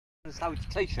Sold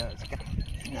t-shirts.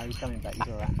 No, he's coming back. He's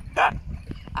all right.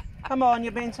 Come on,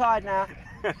 you're being tired now.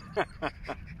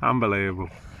 Unbelievable.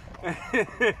 You're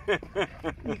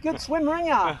a good swimmer, aren't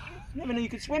you? Never knew you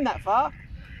could swim that far.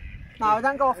 No,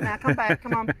 don't go off now. Come back.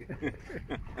 Come on.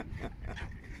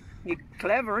 You're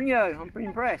clever, aren't you? I'm pretty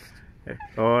impressed.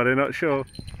 Oh, they're not sure.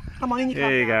 Come on, in you come.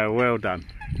 There you now. go. Well done.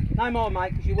 No more,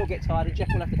 mate, because you will get tired and Jeff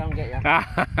will have to go and get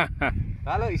you.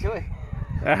 Oh, look, you see it?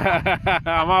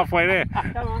 I'm halfway there.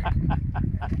 Come on.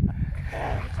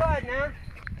 You're tired now.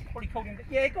 Probably called him.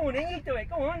 Yeah, go on in. You do it.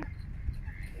 Go on.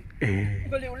 You've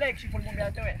got little legs. You probably won't be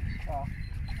able to do it. Oh.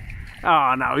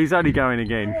 Oh no, he's only going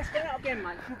again. Oh, stand up again,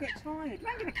 mate. You'll get tired. You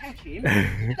ain't going to catch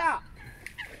him. Duck.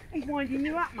 He's winding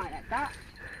you up, mate. That duck.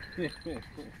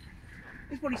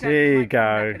 He's probably saying, There you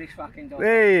go.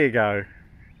 There you go.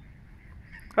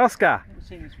 Oscar,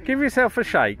 give yourself a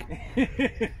shake. There's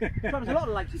a lot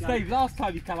of lakes. Steve, last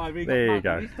time you come over, he got There you muddy.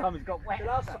 go. This time it's got wet. A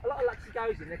lot of lakes he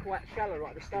goes in, they're quite shallow right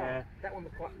at the start. Yeah. That one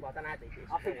was quite, well, I don't know how deep it is.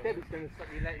 I think Debbie's going to stop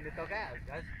you letting the dog out,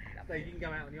 guys. So you can go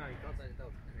out on your own, you can't take the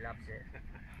dog. He loves it.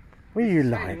 What do you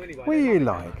like? What do you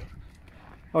like?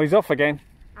 Oh, he's off again.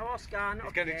 Oh, Oscar, not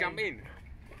He's going to jump in.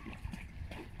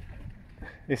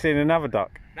 He's seen another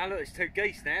duck. Now look, it's two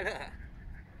geese now, look.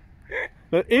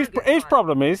 Look, his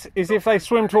problem is if they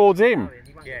swim towards him.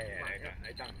 Yeah,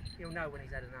 they don't. He'll know when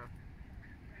he's had enough.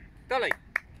 Dolly!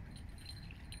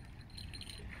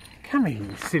 Come here,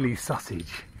 you silly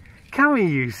sausage. Come here,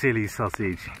 you silly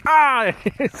sausage. Ah,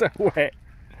 it's so wet.